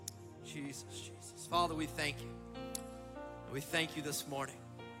Jesus, Jesus. Father, we thank you. We thank you this morning.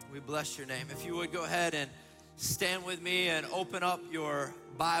 We bless your name. If you would go ahead and stand with me and open up your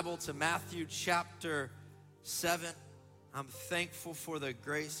Bible to Matthew chapter 7. I'm thankful for the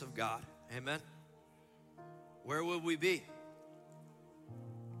grace of God. Amen. Where would we be?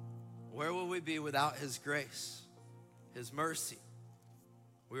 Where would we be without his grace, his mercy?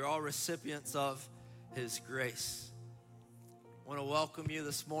 We're all recipients of his grace. I want to welcome you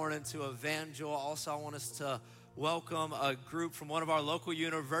this morning to Evangel. Also, I want us to welcome a group from one of our local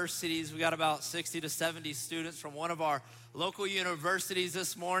universities. We got about 60 to 70 students from one of our local universities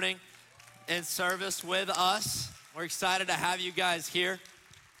this morning in service with us. We're excited to have you guys here.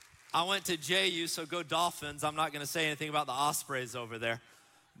 I went to JU, so go Dolphins. I'm not going to say anything about the Ospreys over there,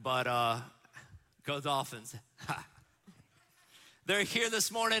 but go Dolphins. They're here this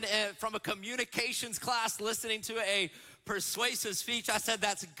morning from a communications class listening to a persuasive speech. I said,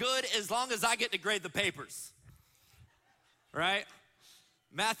 that's good as long as I get to grade the papers, right?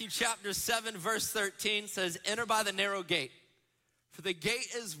 Matthew chapter 7, verse 13 says, enter by the narrow gate, for the gate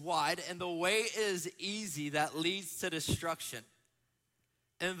is wide and the way is easy that leads to destruction.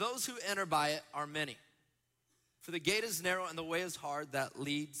 And those who enter by it are many. For the gate is narrow and the way is hard that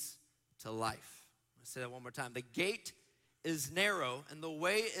leads to life. I'll say that one more time. The gate is narrow and the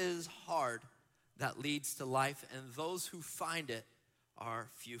way is hard that leads to life, and those who find it are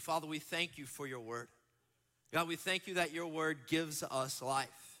few. Father, we thank you for your word. God, we thank you that your word gives us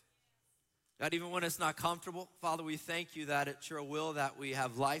life. God, even when it's not comfortable, Father, we thank you that it's your will that we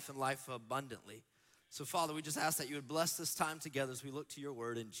have life and life abundantly. So, Father, we just ask that you would bless this time together as we look to your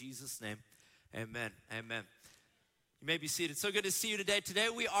word in Jesus' name. Amen. Amen. You may be seated. So good to see you today. Today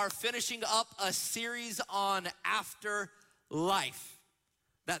we are finishing up a series on afterlife,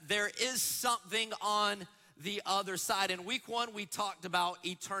 that there is something on the other side. In week 1, we talked about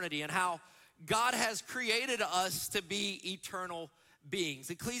eternity and how God has created us to be eternal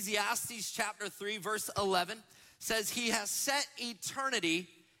beings. Ecclesiastes chapter 3, verse 11 says he has set eternity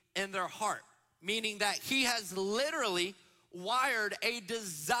in their heart, meaning that he has literally wired a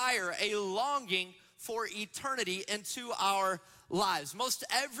desire, a longing for eternity into our lives. Most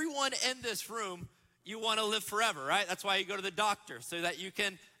everyone in this room, you want to live forever, right? That's why you go to the doctor, so that you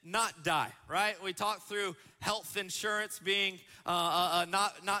can not die, right? We talked through health insurance being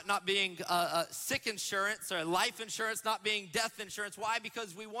not being sick insurance, or life insurance not being death insurance. Why?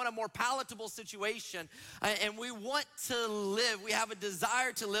 Because we want a more palatable situation, and we want to live. We have a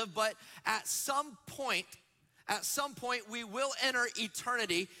desire to live, but at some point, we will enter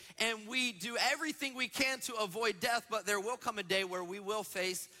eternity, and we do everything we can to avoid death, but there will come a day where we will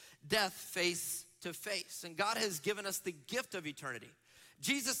face death face to face. And God has given us the gift of eternity.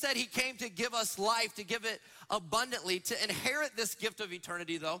 Jesus said he came to give us life, to give it abundantly. To inherit this gift of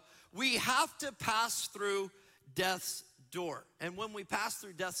eternity, though, we have to pass through death's door. And when we pass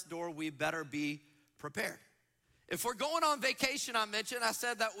through death's door, we better be prepared. If we're going on vacation, I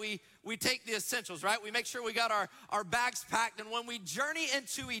said that we take the essentials, right? We make sure we got our bags packed. And when we journey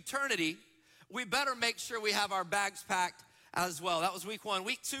into eternity, we better make sure we have our bags packed as well. That was week 1.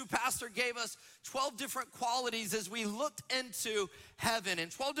 Week 2, Pastor gave us 12 different qualities as we looked into heaven, and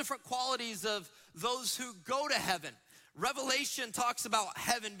 12 different qualities of those who go to heaven. Revelation talks about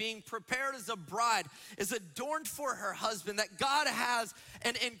heaven being prepared as a bride is adorned for her husband, that God has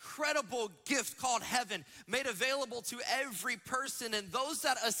an incredible gift called heaven made available to every person, and those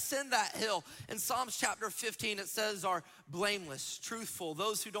that ascend that hill. In Psalms chapter 15, it says are blameless, truthful,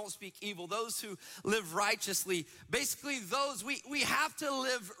 those who don't speak evil, those who live righteously. Basically, those we have to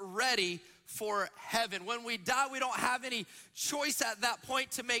live ready for heaven. When we die, we don't have any choice at that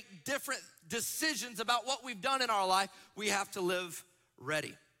point to make different decisions about what we've done in our life. We have to live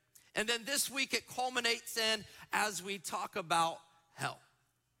ready. And then this week it culminates in as we talk about hell.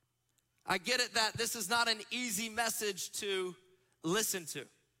 I get it that this is not an easy message to listen to.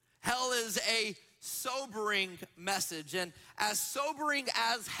 Hell is a sobering message, and as sobering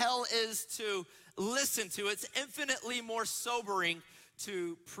as hell is to listen to, it's infinitely more sobering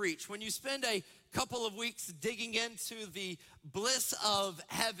to preach. When you spend a couple of weeks digging into the bliss of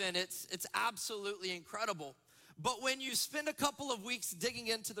heaven, it's absolutely incredible. But when you spend a couple of weeks digging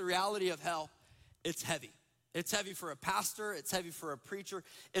into the reality of hell, it's heavy. It's heavy for a pastor, it's heavy for a preacher,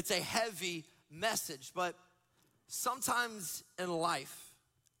 it's a heavy message. But sometimes in life,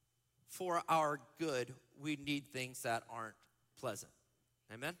 for our good, we need things that aren't pleasant.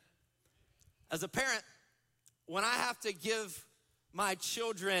 Amen? As a parent, when I have to give my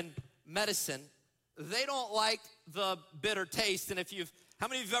children medicine, they don't like the bitter taste. And how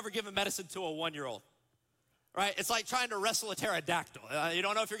many of you have ever given medicine to a 1-year-old? right? It's like trying to wrestle a pterodactyl. You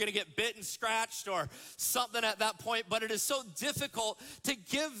don't know if you're gonna get bit and scratched or something at that point, but it is so difficult to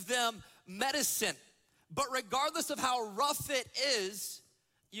give them medicine. But regardless of how rough it is,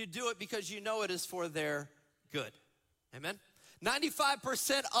 you do it because you know it is for their good. Amen?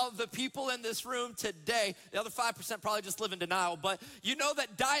 95% of the people in this room today, the other 5% probably just live in denial, but you know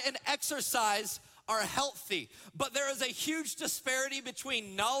that diet and exercise are healthy. But there is a huge disparity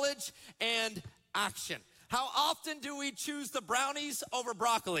between knowledge and action. How often do we choose the brownies over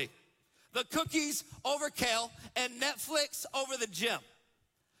broccoli, the cookies over kale, and Netflix over the gym?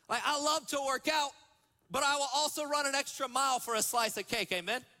 Like, I love to work out, but I will also run an extra mile for a slice of cake,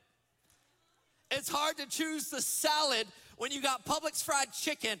 amen? It's hard to choose the salad when you got Publix fried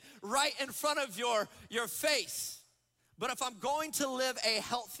chicken right in front of your face. But if I'm going to live a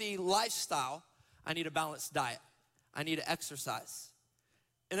healthy lifestyle, I need a balanced diet. I need to exercise.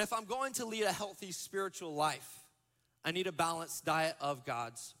 And if I'm going to lead a healthy spiritual life, I need a balanced diet of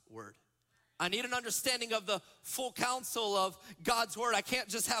God's word. I need an understanding of the full counsel of God's word. I can't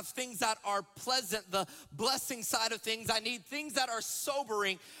just have things that are pleasant, the blessing side of things. I need things that are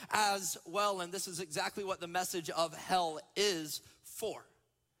sobering as well. And this is exactly what the message of hell is for.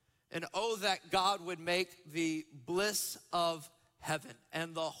 And oh, that God would make the bliss of heaven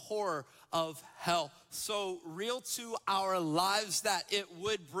and the horror of hell so real to our lives that it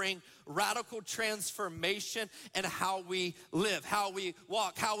would bring radical transformation in how we live, how we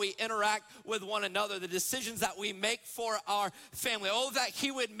walk, how we interact with one another, the decisions that we make for our family. Oh, that he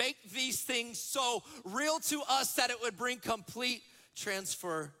would make these things so real to us that it would bring complete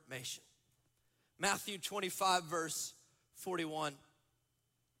transformation. Matthew 25 verse 41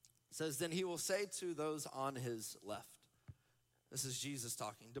 says, then he will say to those on his left, this is Jesus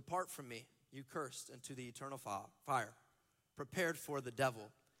talking, depart from me, you cursed, into the eternal fire, prepared for the devil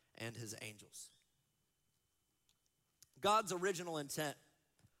and his angels. God's original intent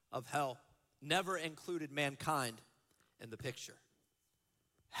of hell never included mankind in the picture.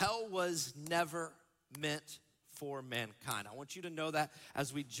 Hell was never meant for mankind. I want you to know that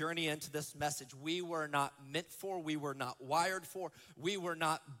as we journey into this message, we were not meant for, we were not wired for, we were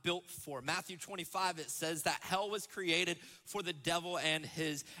not built for. Matthew 25, it says that hell was created for the devil and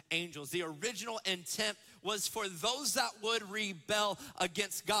his angels. The original intent was for those that would rebel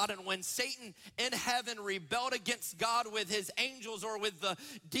against God. And when Satan in heaven rebelled against God with his angels or with the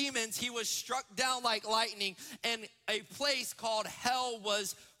demons, he was struck down like lightning, and a place called hell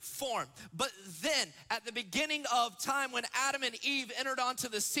was formed. But then at the beginning of time, when Adam and Eve entered onto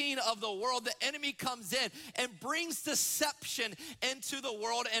the scene of the world, the enemy comes in and brings deception into the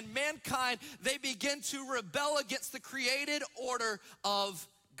world, and mankind, they begin to rebel against the created order of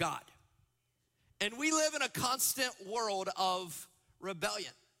God. And we live in a constant world of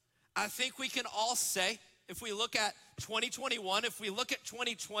rebellion. I think we can all say, if we look at 2021, if we look at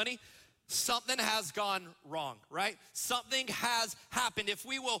 2020, something has gone wrong, right? Something has happened. If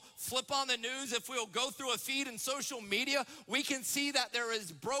we will flip on the news, if we'll go through a feed in social media, we can see that there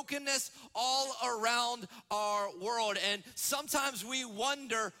is brokenness all around our world. And sometimes we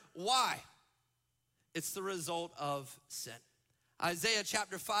wonder why. It's the result of sin. Isaiah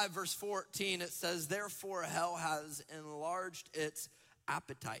chapter 5 verse 14, it says, therefore hell has enlarged its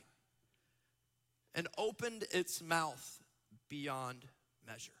appetite and opened its mouth beyond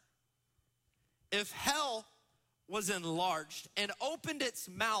measure. If hell was enlarged and opened its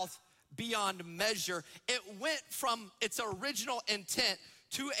mouth beyond measure, it went from its original intent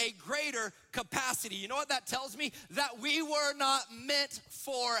to a greater capacity. You know what that tells me? That we were not meant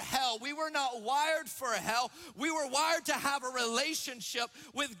for hell. We were not wired for hell. We were wired to have a relationship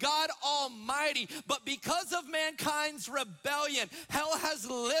with God Almighty. But because of mankind's rebellion, hell has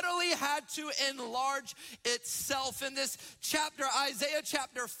literally had to enlarge itself. In this chapter, Isaiah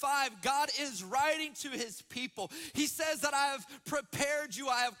chapter 5, God is writing to his people. He says that I have prepared you,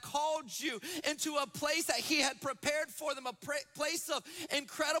 I have called you into a place that he had prepared for them, a place of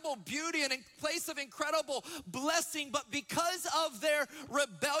incredible beauty and a place of incredible blessing. But because of their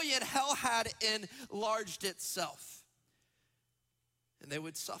rebellion, hell had enlarged itself, and they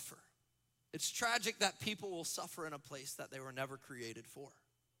would suffer. It's tragic that people will suffer in a place that they were never created for.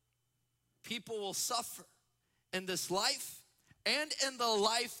 People will suffer in this life and in the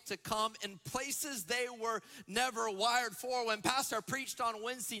life to come in places they were never wired for. When Pastor preached on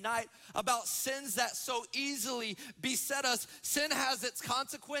Wednesday night about sins that so easily beset us, sin has its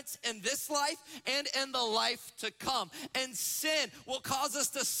consequence in this life and in the life to come. And sin will cause us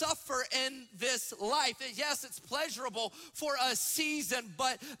to suffer in this life. And yes, it's pleasurable for a season,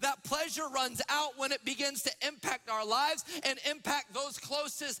 but that pleasure runs out when it begins to impact our lives and impact those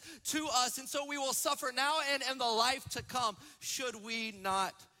closest to us. And so we will suffer now and in the life to come, should we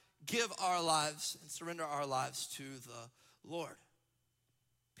not give our lives and surrender our lives to the Lord.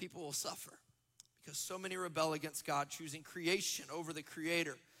 People will suffer because so many rebel against God, choosing creation over the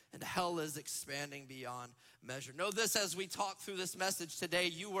Creator, and hell is expanding beyond measure. Know this as we talk through this message today,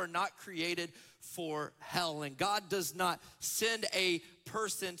 you were not created for hell, and God does not send a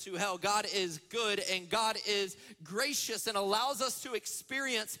person to hell. God is good and God is gracious and allows us to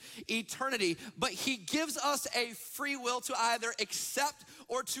experience eternity, but he gives us a free will to either accept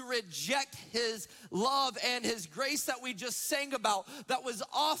or to reject his love and his grace that we just sang about, that was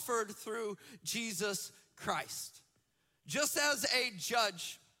offered through Jesus Christ. Just as a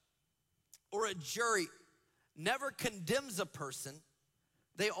judge or a jury never condemns a person,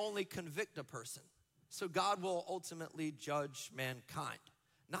 they only convict a person. So God will ultimately judge mankind,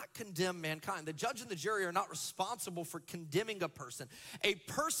 not condemn mankind. The judge and the jury are not responsible for condemning a person. A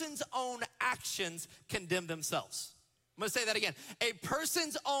person's own actions condemn themselves. I'm gonna say that again. A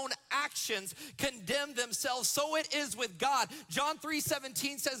person's own actions condemn themselves. So it is with God. John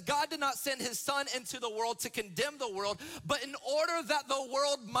 3:17 says, God did not send his son into the world to condemn the world, but in order that the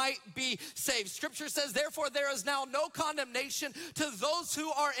world might be saved. Scripture says, therefore there is now no condemnation to those who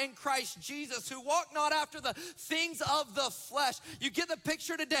are in Christ Jesus, who walk not after the things of the flesh. You get the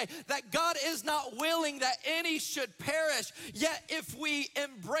picture today that God is not willing that any should perish. Yet if we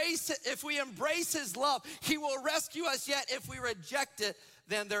embrace his love, he will rescue us. Yet if we reject it,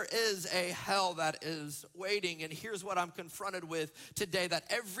 then there is a hell that is waiting. And here's what I'm confronted with today, that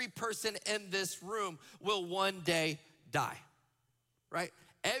every person in this room will one day die, right?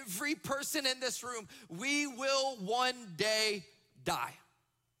 Every person in this room, we will one day die.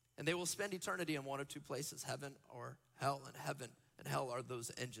 And they will spend eternity in one of two places, heaven or hell. And heaven and hell are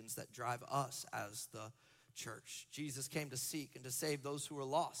those engines that drive us as the church. Jesus came to seek and to save those who are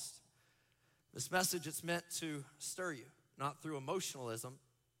lost. This message, it's meant to stir you, not through emotionalism,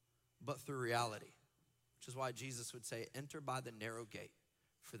 but through reality, which is why Jesus would say, enter by the narrow gate,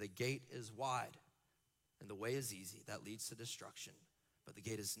 for the gate is wide and the way is easy that leads to destruction, but the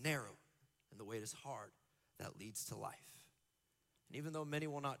gate is narrow and the way is hard that leads to life. And even though many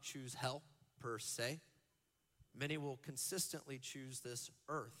will not choose hell per se, many will consistently choose this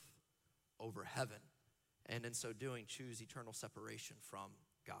earth over heaven, and in so doing, choose eternal separation from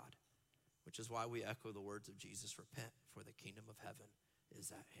God. Which is why we echo the words of Jesus, repent, for the kingdom of heaven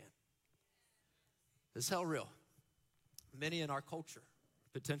is at hand. Is hell real? Many in our culture,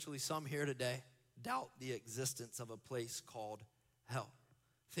 potentially some here today, doubt the existence of a place called hell,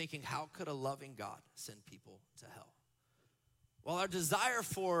 thinking, how could a loving God send people to hell? While our desire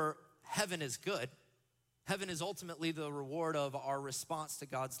for heaven is good, heaven is ultimately the reward of our response to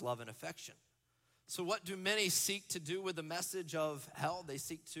God's love and affection. So what do many seek to do with the message of hell? They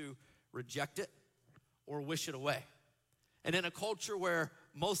seek to reject it or wish it away. And in a culture where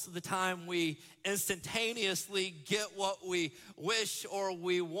most of the time we instantaneously get what we wish or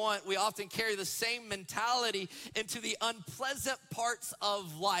we want, we often carry the same mentality into the unpleasant parts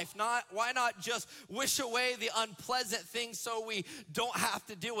of life. Why not just wish away the unpleasant things so we don't have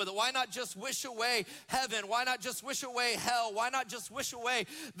to deal with it? Why not just wish away heaven? Why not just wish away hell? Why not just wish away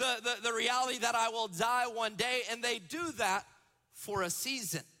the reality that I will die one day? And they do that for a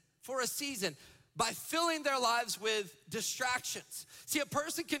season. By filling their lives with distractions. See, a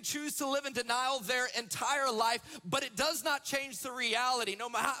person can choose to live in denial their entire life, but it does not change the reality. No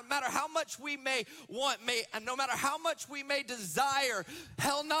matter how much we may want, and no matter how much we may desire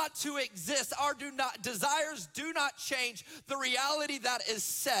hell not to exist, our desires do not change the reality that is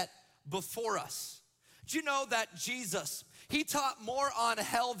set before us. Do you know that Jesus, he taught more on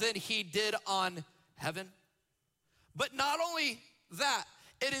hell than he did on heaven? But not only that,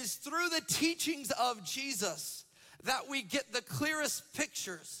 it is through the teachings of Jesus that we get the clearest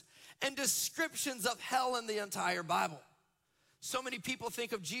pictures and descriptions of hell in the entire Bible. So many people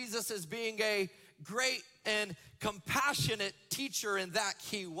think of Jesus as being a great and compassionate teacher, and that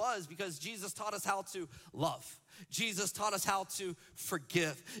he was, because Jesus taught us how to love. Jesus taught us how to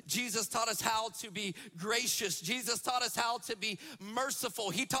forgive. Jesus taught us how to be gracious. Jesus taught us how to be merciful.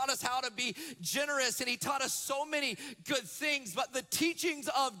 He taught us how to be generous, and he taught us so many good things. But the teachings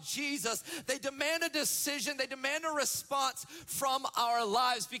of Jesus, they demand a decision. They demand a response from our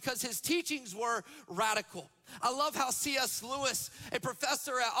lives because his teachings were radical. I love how C.S. Lewis, a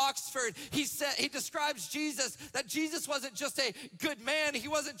professor at Oxford, he describes Jesus, that Jesus wasn't just a good man. He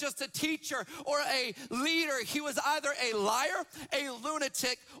wasn't just a teacher or a leader. He was either a liar, a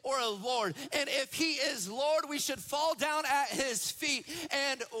lunatic, or a Lord. And if he is Lord, we should fall down at his feet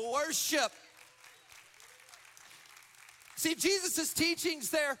and worship. See, Jesus' teachings,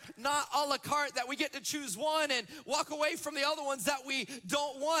 they're not a la carte that we get to choose one and walk away from the other ones that we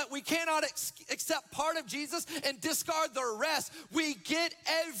don't want. We cannot accept part of Jesus and discard the rest. We get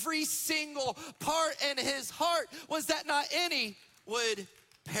every single part, and his heart was that not any would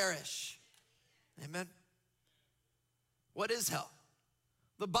perish. Amen. What is hell?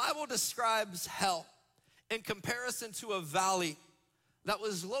 The Bible describes hell in comparison to a valley that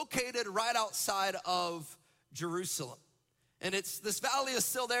was located right outside of Jerusalem. And this valley is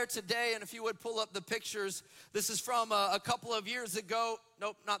still there today, and if you would pull up the pictures, this is from a couple of years ago.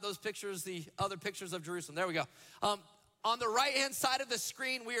 Nope, not those pictures, the other pictures of Jerusalem. There we go. On the right-hand side of the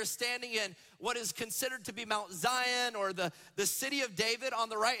screen, we are standing in what is considered to be Mount Zion, or the city of David. On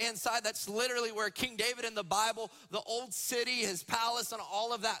the right-hand side, that's literally where King David in the Bible, the old city, his palace, and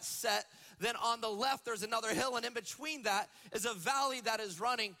all of that set. Then on the left, there's another hill, and in between that is a valley that is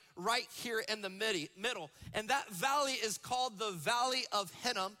running right here in the middle. And that valley is called the Valley of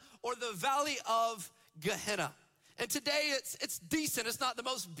Hinnom, or the Valley of Gehenna. And today it's decent. It's not the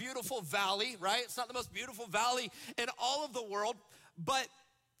most beautiful valley, right? It's not the most beautiful valley in all of the world, but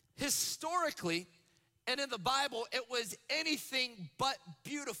historically and in the Bible, it was anything but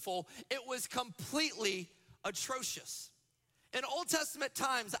beautiful. It was completely atrocious. In Old Testament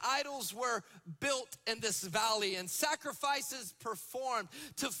times, idols were built in this valley and sacrifices performed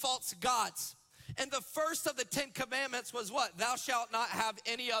to false gods. And the first of the 10 commandments was what? Thou shalt not have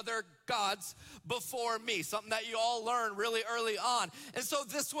any other gods before me. Something that you all learned really early on. And so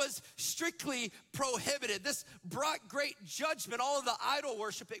this was strictly prohibited. This brought great judgment. All of the idol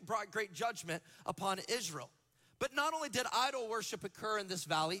worship, it brought great judgment upon Israel. But not only did idol worship occur in this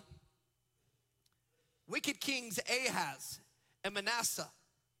valley, wicked kings Ahaz and Manasseh,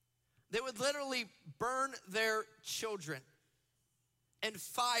 they would literally burn their children in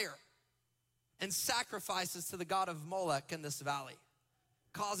fire and sacrifices to the god of Molech in this valley,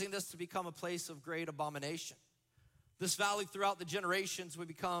 causing this to become a place of great abomination. This valley throughout the generations would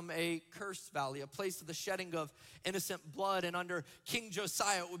become a cursed valley, a place of the shedding of innocent blood. And under King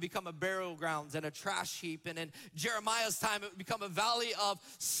Josiah, it would become a burial grounds and a trash heap. And in Jeremiah's time, it would become a valley of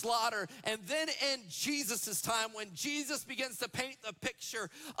slaughter. And then in Jesus' time, when Jesus begins to paint the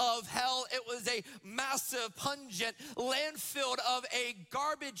picture of hell, it was a massive, pungent landfill of a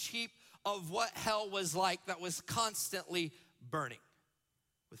garbage heap of what hell was like, that was constantly burning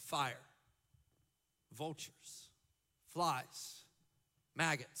with fire, vultures, flies,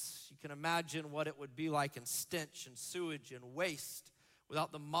 maggots. You can imagine what it would be like in stench and sewage and waste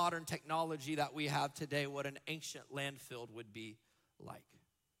without the modern technology that we have today, what an ancient landfill would be like.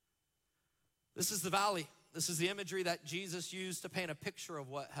 This is the valley. This is the imagery that Jesus used to paint a picture of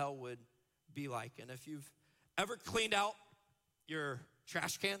what hell would be like. And if you've ever cleaned out your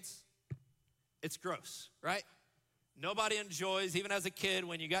trash cans, it's gross, right? Nobody enjoys, even as a kid,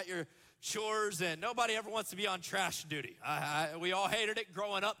 when you got your chores, and nobody ever wants to be on trash duty. We all hated it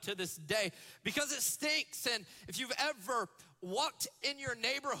growing up to this day because it stinks. And if you've ever walked in your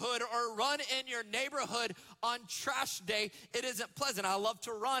neighborhood or run in your neighborhood on trash day, it isn't pleasant. I love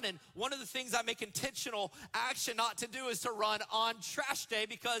to run, and one of the things I make intentional action not to do is to run on trash day,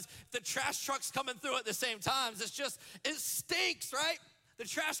 because if the trash truck's coming through at the same time, it stinks, right? The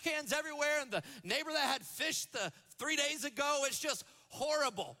trash cans everywhere, and the neighbor that had fish 3 days ago, it's just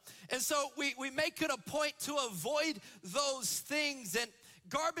horrible. And so we make it a point to avoid those things, and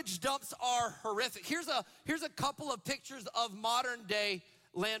garbage dumps are horrific. Here's a couple of pictures of modern day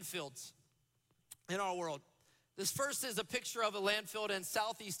landfills in our world. This first is a picture of a landfill in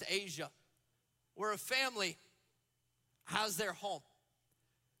Southeast Asia where a family has their home.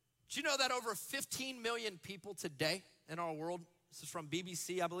 Do you know that over 15 million people today in our world, this is from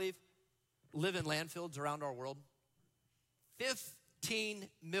BBC, I believe, live in landfills around our world? 15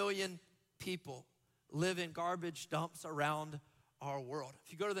 million people live in garbage dumps around our world.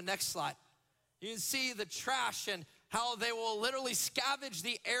 If you go to the next slide, you can see the trash and how they will literally scavenge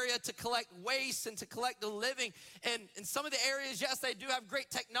the area to collect waste and to collect the living. And in some of the areas, yes, they do have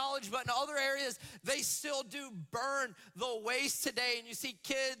great technology, but in other areas, they still do burn the waste today. And you see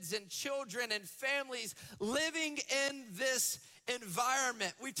kids and children and families living in this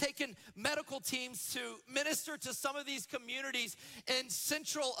environment. We've taken medical teams to minister to some of these communities in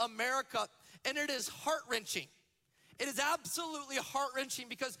Central America, and it is heart-wrenching. It is absolutely heart-wrenching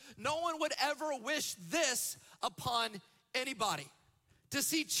because no one would ever wish this upon anybody. To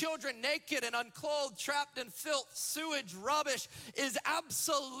see children naked and unclothed, trapped in filth, sewage, rubbish is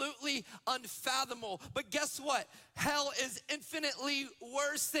absolutely unfathomable. But guess what? Hell is infinitely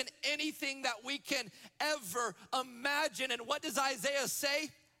worse than anything that we can ever imagine. And what does Isaiah say?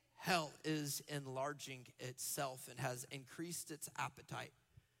 Hell is enlarging itself and has increased its appetite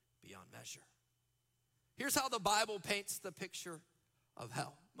beyond measure. Here's how the Bible paints the picture of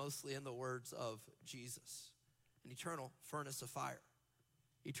hell, mostly in the words of Jesus. An eternal furnace of fire,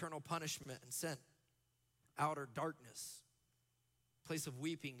 eternal punishment and sin, outer darkness, place of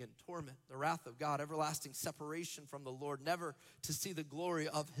weeping and torment, the wrath of God, everlasting separation from the Lord, never to see the glory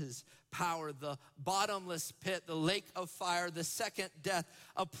of his power, the bottomless pit, the lake of fire, the second death,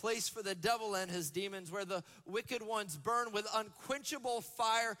 a place for the devil and his demons, where the wicked ones burn with unquenchable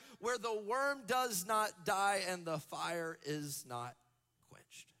fire, where the worm does not die and the fire is not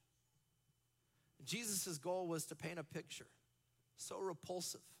quenched. Jesus' goal was to paint a picture so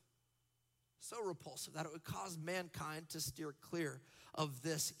repulsive that it would cause mankind to steer clear of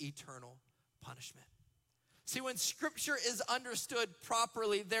this eternal punishment. See, when scripture is understood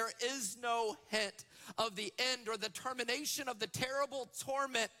properly, there is no hint of the end or the termination of the terrible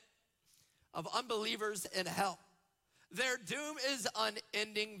torment of unbelievers in hell. Their doom is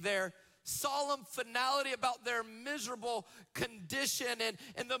unending. Their solemn finality about their miserable condition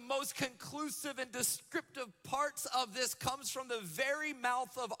and the most conclusive and descriptive parts of this comes from the very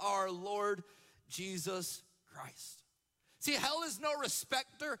mouth of our Lord Jesus Christ. See, hell is no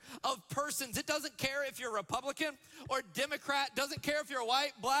respecter of persons. It doesn't care if you're Republican or Democrat, doesn't care if you're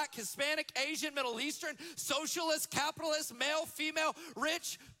white, black, Hispanic, Asian, Middle Eastern, socialist, capitalist, male, female,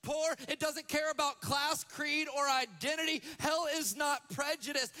 rich, poor. It doesn't care about class, creed, or identity. Hell is not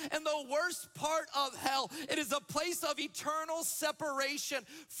prejudice. And the worst part of hell, it is a place of eternal separation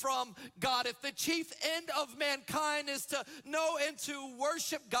from God. If the chief end of mankind is to know and to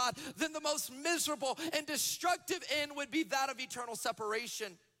worship God, then the most miserable and destructive end would be that of eternal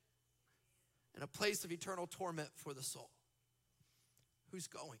separation and a place of eternal torment for the soul. Who's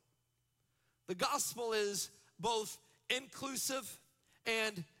going? The gospel is both inclusive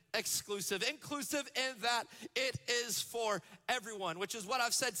and exclusive. Inclusive in that it is for everyone, which is what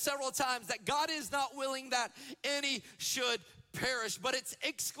I've said several times, that God is not willing that any should perish, but it's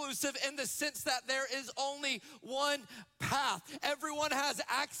exclusive in the sense that there is only one path. Everyone has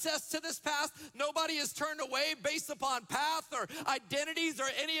access to this path. Nobody is turned away based upon path or identities or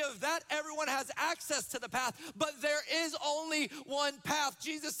any of that. Everyone has access to the path, but there is only one path.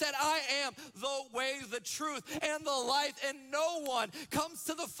 Jesus said, I am the way, the truth, and the life, and no one comes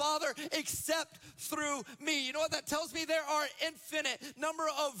to the Father except through me. You know what that tells me? There are infinite number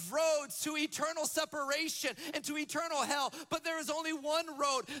of roads to eternal separation and to eternal hell, but there is only one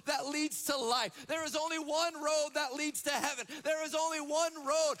road that leads to life. There is only one road that leads to heaven. There is only one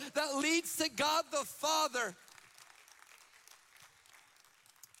road that leads to God the Father.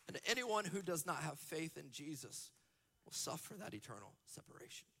 And anyone who does not have faith in Jesus will suffer that eternal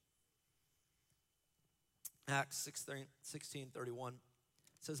separation. Acts 16:31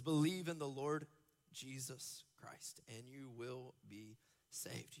 says, believe in the Lord Jesus Christ and you will be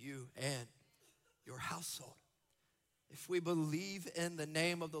saved, you and your household. If we believe in the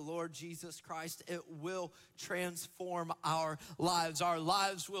name of the Lord Jesus Christ, it will transform our lives. Our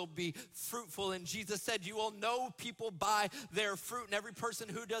lives will be fruitful. And Jesus said, you will know people by their fruit. And every person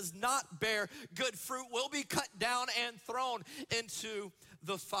who does not bear good fruit will be cut down and thrown into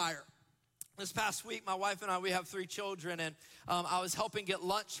the fire. This past week, my wife and I, we have 3 children, and I was helping get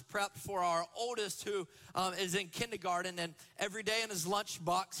lunch prepped for our oldest who is in kindergarten, and every day in his lunch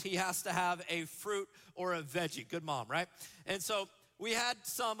box, he has to have a fruit or a veggie. Good mom, right? And so we had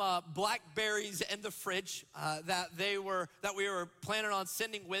some blackberries in the fridge that we were planning on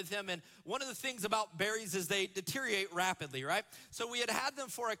sending with him. And one of the things about berries is they deteriorate rapidly, right? So we had them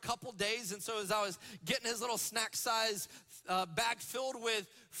for a couple days. And so as I was getting his little snack size bag filled with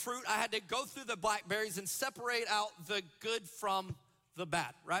fruit, I had to go through the blackberries and separate out the good from the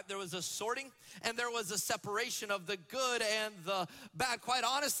bad, right? There was a sorting and there was a separation of the good and the bad. Quite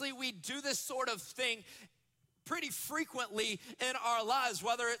honestly, we do this sort of thing pretty frequently in our lives,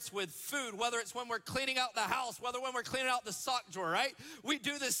 whether it's with food, whether it's when we're cleaning out the house, whether when we're cleaning out the sock drawer, right? We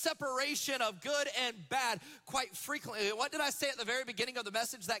do this separation of good and bad quite frequently. What did I say at the very beginning of the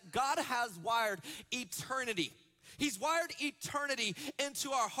message? That God has wired eternity. He's wired eternity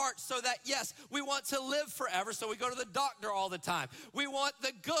into our hearts so that, yes, we want to live forever, so we go to the doctor all the time. We want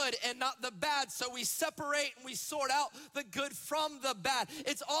the good and not the bad, so we separate and we sort out the good from the bad.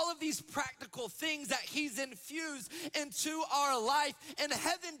 It's all of these practical things that he's infused into our life, and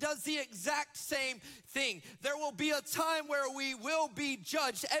heaven does the exact same thing. There will be a time where we will be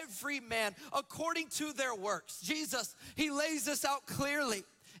judged, every man according to their works. Jesus, he lays this out clearly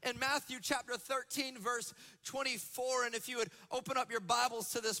in Matthew chapter 13, verse 24. And if you would open up your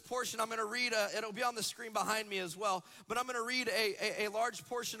Bibles to this portion, I'm gonna read, it'll be on the screen behind me as well, but I'm gonna read a large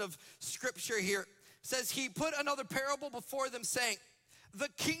portion of scripture here. It says, he put another parable before them, saying, the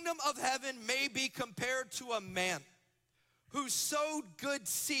kingdom of heaven may be compared to a man who sowed good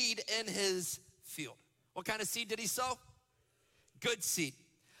seed in his field. What kind of seed did he sow? Good seed.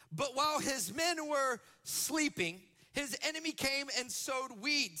 But while his men were sleeping, his enemy came and sowed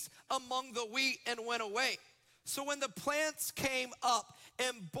weeds among the wheat and went away. So when the plants came up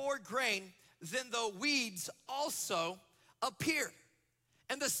and bore grain, then the weeds also appeared.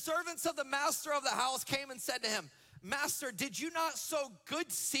 And the servants of the master of the house came and said to him, Master, did you not sow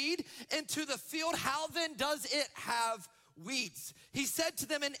good seed into the field? How then does it have weeds? He said to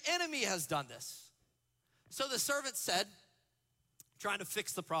them, an enemy has done this. So the servant said, trying to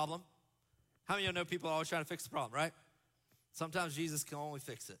fix the problem. How many of you know people are always trying to fix the problem, right? Sometimes Jesus can only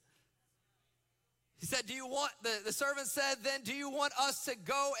fix it. He said, the servant said, then do you want us to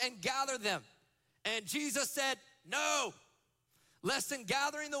go and gather them? And Jesus said, no. Lest in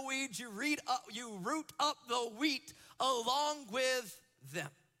gathering the weeds, you root up the wheat along with them.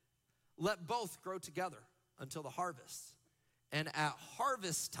 Let both grow together until the harvest. And at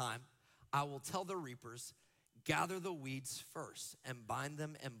harvest time, I will tell the reapers, gather the weeds first and bind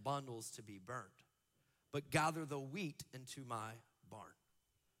them in bundles to be burned, but gather the wheat into my barn.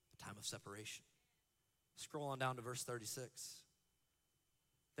 The time of separation. Scroll on down to verse 36.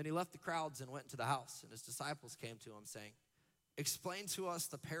 Then he left the crowds and went into the house, and his disciples came to him saying, explain to us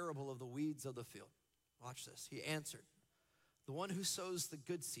the parable of the weeds of the field. Watch this. He answered, the one who sows the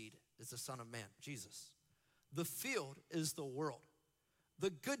good seed is the Son of Man, Jesus. The field is the world. The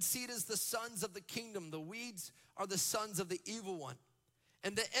good seed is the sons of the kingdom. The weeds are the sons of the evil one.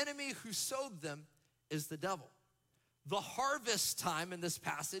 And the enemy who sowed them is the devil. The harvest time in this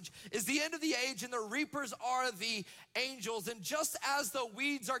passage is the end of the age, and the reapers are the angels. And just as the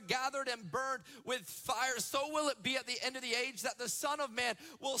weeds are gathered and burned with fire, so will it be at the end of the age that the Son of Man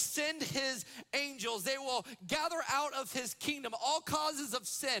will send his angels. They will gather out of his kingdom all causes of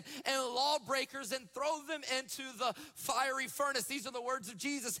sin and lawbreakers and throw them into the fiery furnace. These are the words of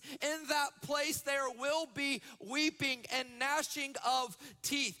Jesus. In that place there will be weeping and gnashing of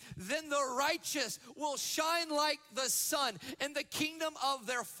teeth. Then the righteous will shine like the sun in the kingdom of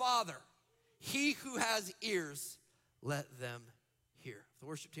their Father. He who has ears, let them hear. If the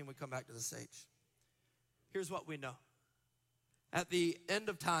worship team would come back to the stage. Here's what we know. At the end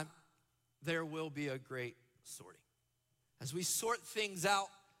of time, there will be a great sorting. As we sort things out,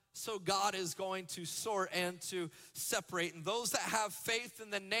 so God is going to sort and to separate. And those that have faith in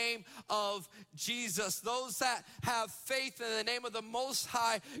the name of Jesus, those that have faith in the name of the Most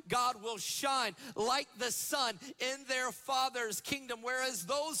High, God will shine like the sun in their Father's kingdom. Whereas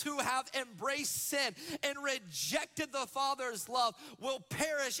those who have embraced sin and rejected the Father's love will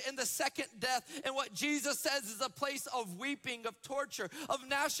perish in the second death. And what Jesus says is a place of weeping, of torture, of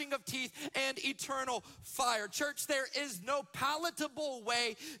gnashing of teeth, and eternal fire. Church, there is no palatable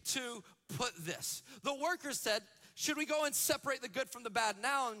way to put this. The workers said, should we go and separate the good from the bad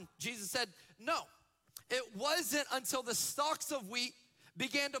now? And Jesus said, no. It wasn't until the stalks of wheat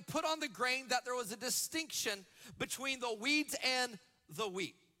began to put on the grain that there was a distinction between the weeds and the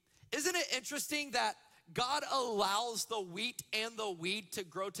wheat. Isn't it interesting that God allows the wheat and the weed to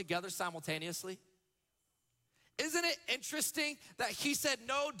grow together simultaneously? Isn't it interesting that he said,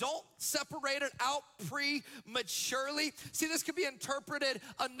 no, don't separate it out prematurely? See, this could be interpreted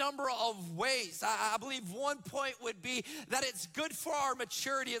a number of ways. I believe one point would be that it's good for our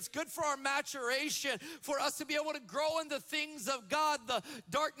maturity. It's good for our maturation, for us to be able to grow in the things of God, the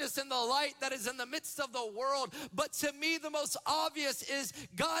darkness and the light that is in the midst of the world. But to me, the most obvious is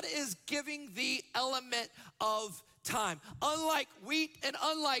God is giving the element of time. Unlike wheat and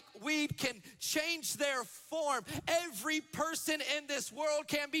unlike weed can change their form, every person in this world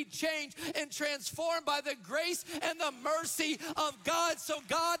can be changed and transformed by the grace and the mercy of God. So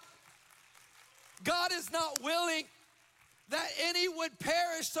God God is not willing that any would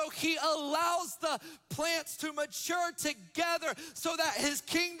perish, so he allows the plants to mature together so that his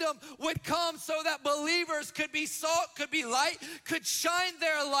kingdom would come, so that believers could be salt, could be light, could shine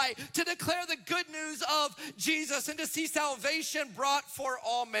their light to declare the good news of Jesus and to see salvation brought for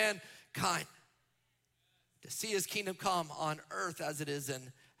all mankind, to see his kingdom come on earth as it is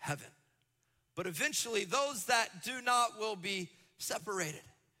in heaven. But eventually those that do not will be separated.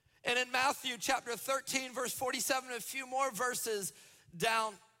 And in Matthew chapter 13, verse 47, a few more verses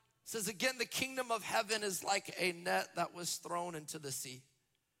down, it says, again, the kingdom of heaven is like a net that was thrown into the sea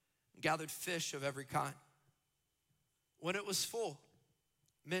and gathered fish of every kind. When it was full,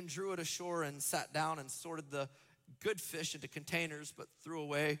 men drew it ashore and sat down and sorted the good fish into containers, but threw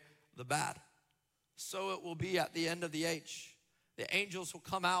away the bad. So it will be at the end of the age. The angels will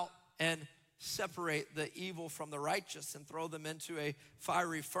come out and separate the evil from the righteous and throw them into a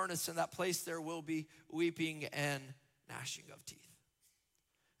fiery furnace. In that place there will be weeping and gnashing of teeth.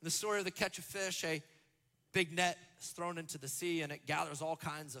 In the story of the catch of fish, a big net is thrown into the sea and it gathers all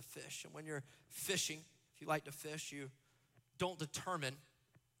kinds of fish. And when you're fishing, if you like to fish, you don't determine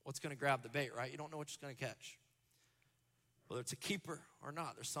what's gonna grab the bait, right? You don't know what you're gonna catch. Whether it's a keeper or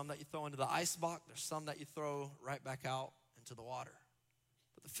not. There's some that you throw into the ice box. There's some that you throw right back out into the water.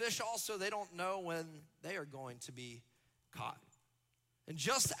 The fish also, they don't know when they are going to be caught. And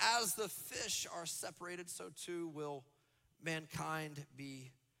just as the fish are separated, so too will mankind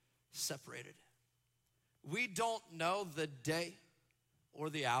be separated. We don't know the day or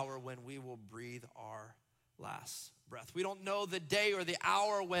the hour when we will breathe our last breath. We don't know the day or the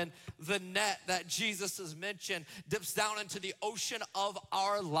hour when the net that Jesus has mentioned dips down into the ocean of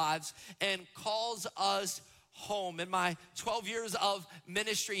our lives and calls us home. In my 12 years of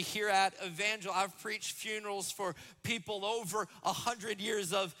ministry here at Evangel, I've preached funerals for people over 100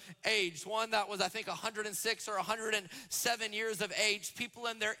 years of age. One that was, I think, 106 or 107 years of age. People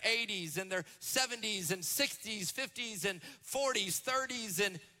in their 80s, and their 70s and 60s, 50s and 40s, 30s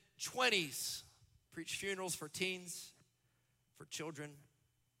and 20s. Preached funerals for teens, for children,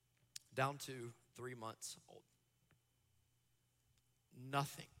 down to 3 months old.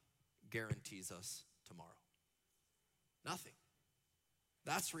 Nothing guarantees us tomorrow. Nothing.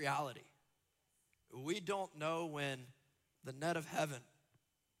 That's reality. We don't know when the net of heaven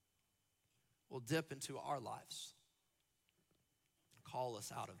will dip into our lives and call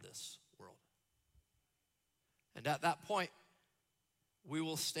us out of this world. And at that point, we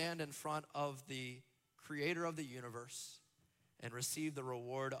will stand in front of the creator of the universe and receive the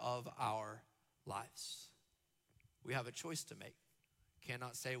reward of our lives. We have a choice to make.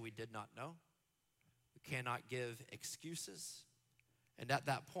 Cannot say we did not know. Cannot give excuses. And at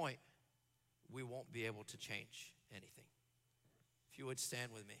that point, we won't be able to change anything. If you would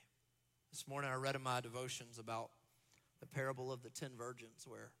stand with me. This morning I read in my devotions about the parable of the 10 virgins,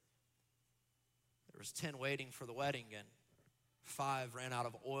 where there was 10 waiting for the wedding and 5 ran out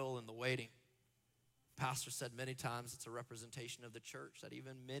of oil in the waiting. Pastor said many times it's a representation of the church, that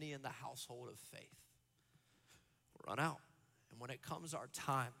even many in the household of faith will run out. And when it comes our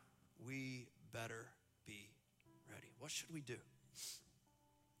time, we better be ready. What should we do?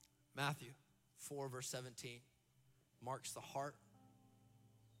 Matthew 4 verse 17 marks the heart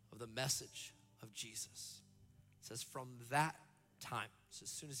of the message of Jesus. It says from that time, so as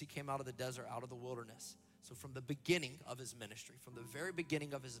soon as he came out of the desert, out of the wilderness, so from the beginning of his ministry, from the very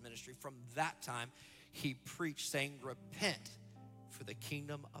beginning of his ministry, from that time, he preached saying, repent, for the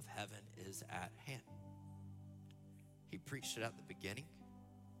kingdom of heaven is at hand. He preached it at the beginning.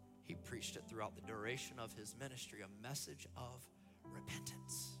 He preached it throughout the duration of his ministry, a message of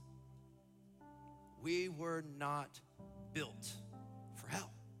repentance. We were not built for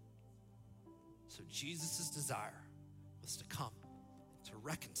hell. So Jesus' desire was to come, to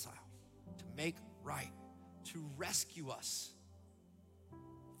reconcile, to make right, to rescue us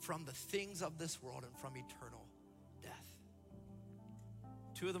from the things of this world and from eternal death.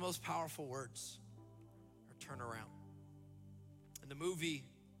 2 of the most powerful words are turn around. In the movie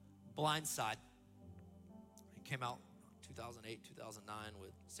Blind Side, it came out 2008, 2009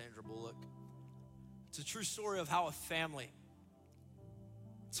 with Sandra Bullock. It's a true story of how a family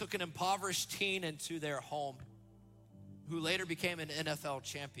took an impoverished teen into their home who later became an NFL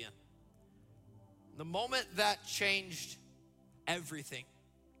champion. The moment that changed everything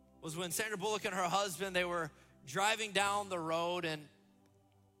was when Sandra Bullock and her husband, they were driving down the road and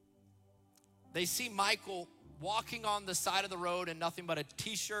they see Michael walking on the side of the road in nothing but a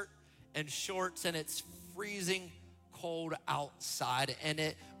t-shirt and shorts, and it's freezing cold outside, and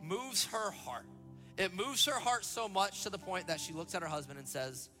it moves her heart. It moves her heart so much to the point that she looks at her husband and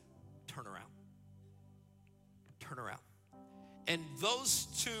says, turn around. turn around. And those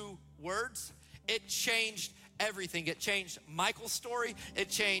two words, it changed everything. It changed Michael's story. It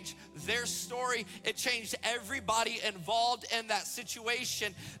changed their story. It changed everybody involved in that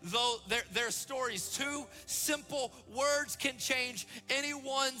situation. Though their stories, two simple words can change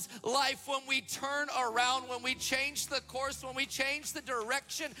anyone's life when we turn around, when we change the course, when we change the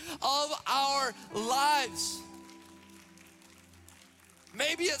direction of our lives.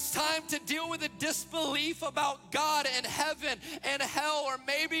 Maybe it's time to deal with a disbelief about God and heaven and hell, or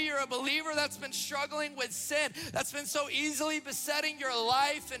maybe you're a believer that's been struggling with sin, that's been so easily besetting your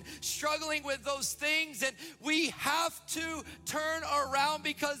life and struggling with those things. And we have to turn around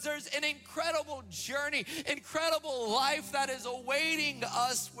because there's an incredible journey, incredible life that is awaiting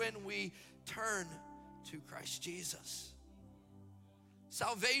us when we turn to Christ Jesus.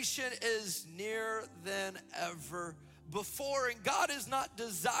 Salvation is nearer than ever before, and God is not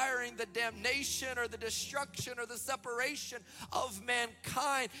desiring the damnation or the destruction or the separation of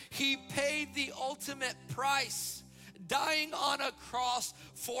mankind. He paid the ultimate price, dying on a cross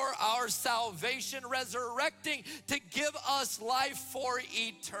for our salvation, resurrecting to give us life for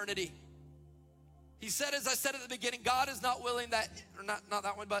eternity. He said, as I said at the beginning, God is not willing that, or not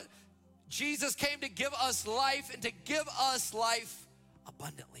that one, but Jesus came to give us life and to give us life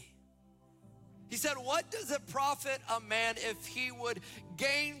abundantly. He said, what does it profit a man if he would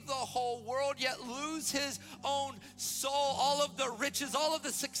gain the whole world yet lose his own soul? All of the riches, all of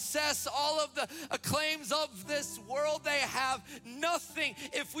the success, all of the acclaims of this world, they have nothing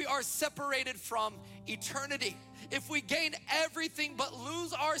if we are separated from eternity. If we gain everything but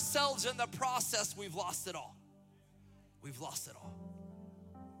lose ourselves in the process, we've lost it all. We've lost it all.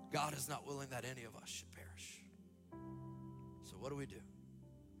 God is not willing that any of us should perish. So what do? We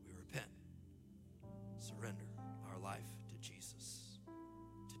repent. Surrender our life to Jesus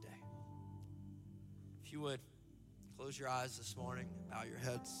today. If you would, close your eyes this morning, bow your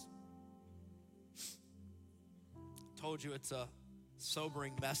heads. I told you it's a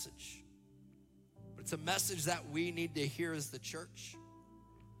sobering message, but it's a message that we need to hear as the church,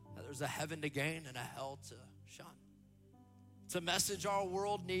 that there's a heaven to gain and a hell to shun. It's a message our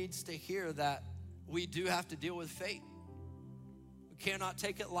world needs to hear, that we do have to deal with fate. We cannot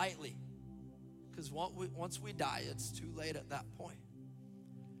take it lightly, because once we die, it's too late at that point.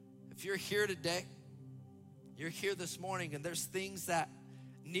 If you're here today, you're here this morning, and there's things that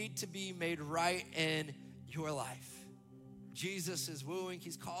need to be made right in your life. Jesus is wooing,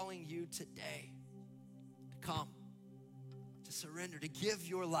 he's calling you today to come, to surrender, to give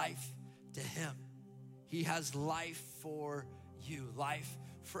your life to him. He has life for you, life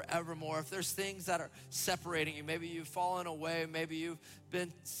forevermore. If there's things that are separating you, maybe you've fallen away, maybe you've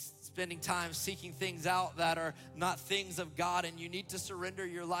been spending time seeking things out that are not things of God, and you need to surrender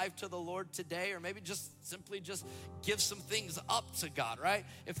your life to the Lord today, or maybe just simply give some things up to God, right?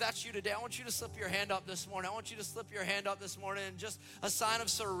 If that's you today, I want you to slip your hand up this morning. I want you to slip your hand up this morning and just a sign of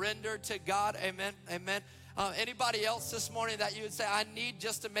surrender to God. Amen, amen. Anybody else this morning that you would say, I need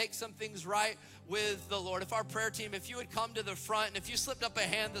just to make some things right with the Lord? If our prayer team, if you would come to the front, and if you slipped up a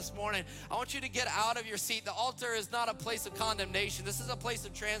hand this morning, I want you to get out of your seat. The altar is not a place of condemnation. This is a place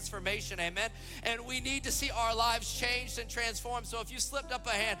of transformation, amen? And we need to see our lives changed and transformed. So if you slipped up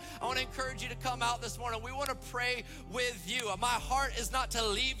a hand, I want to encourage you to come out this morning. We want to pray with you. My heart is not to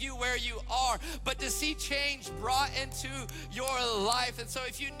leave you where you are, but to see change brought into your life. And so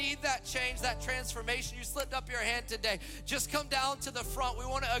if you need that change, that transformation, you slipped up your hand today, just come down to the front. We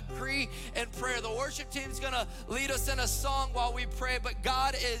want to agree in prayer. The worship team is going to lead us in a song while we pray, but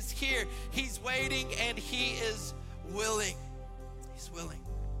God is here. He's waiting and he is willing. He's willing.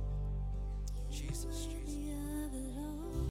 Jesus, Jesus.